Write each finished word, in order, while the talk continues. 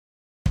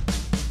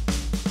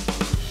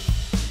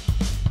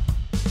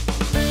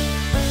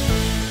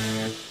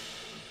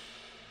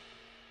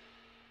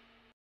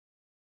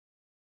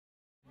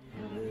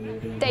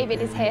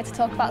David is here to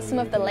talk about some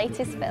of the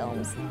latest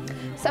films.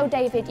 So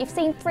David, you've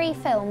seen 3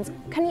 films.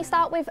 Can you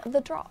start with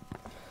The Drop?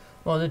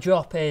 Well, The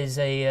Drop is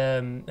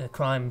a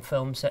crime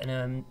film set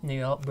in New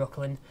York,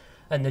 Brooklyn,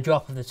 and the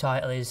drop of the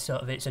title is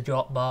sort of, it's a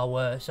drop bar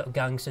where sort of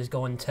gangsters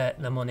go and take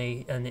the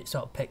money and it's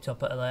sort of picked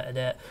up at a later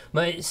date.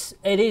 But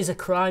it is a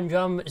crime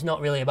drama. It's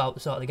not really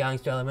about sort of the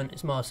gangster element.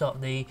 It's more sort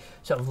of the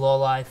sort of low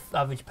life,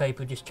 average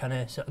people just trying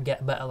to sort of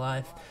get a better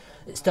life.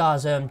 It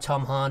stars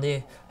Tom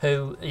Hardy,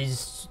 who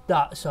is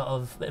that sort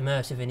of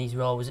immersive in his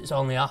roles. It's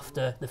only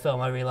after the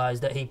film I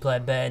realised that he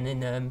played Bane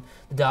in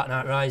The Dark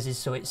Knight Rises,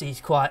 so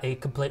he's quite a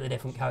completely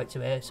different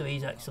character here, so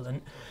he's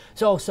excellent.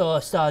 It also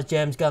stars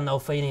James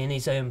Gandolfini in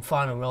his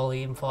final role.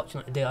 He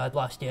unfortunately died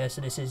last year, so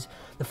this is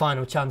the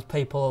final chance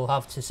people will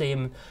have to see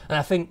him, and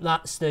I think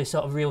that's the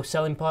sort of real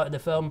selling part of the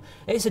film.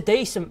 It's a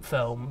decent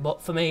film,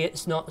 but for me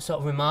it's not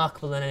sort of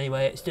remarkable in any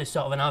way. It's just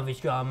sort of an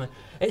average drama.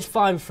 It's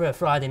fine for a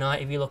Friday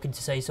night if you're looking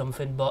to see something,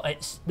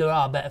 but there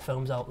are better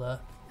films out there.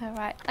 All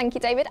right, thank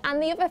you, David.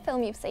 And the other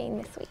film you've seen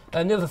this week?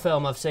 Another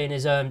film I've seen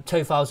is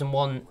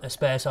 2001: A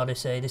Space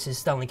Odyssey. This is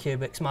Stanley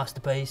Kubrick's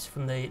masterpiece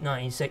from the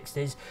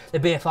 1960s. The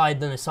BFI had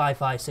done a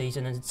sci-fi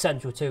season, and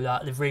central to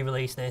that, they've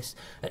re-released this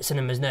at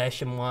cinemas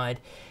nationwide.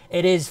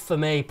 It is, for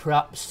me,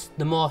 perhaps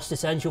the most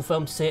essential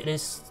film to see at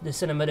the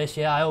cinema this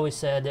year. I always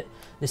say that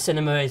the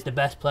cinema is the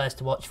best place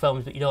to watch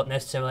films, but you don't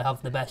necessarily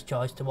have the best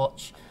choice to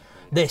watch.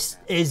 This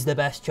is the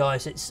best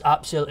choice. It's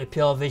absolutely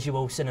pure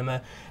visual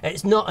cinema.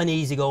 It's not an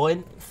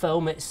easygoing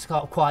film. It's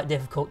quite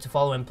difficult to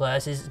follow in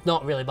places. It's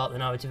not really about the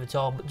narrative at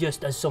all, but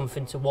just as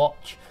something to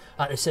watch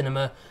at the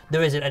cinema,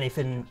 there isn't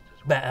anything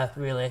better,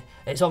 really.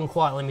 It's on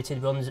quite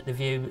limited runs at the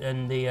View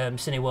and the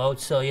Cineworld,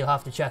 so you'll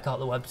have to check out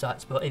the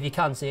websites, but if you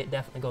can see it,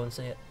 definitely go and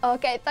see it.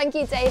 Okay, thank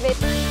you, David.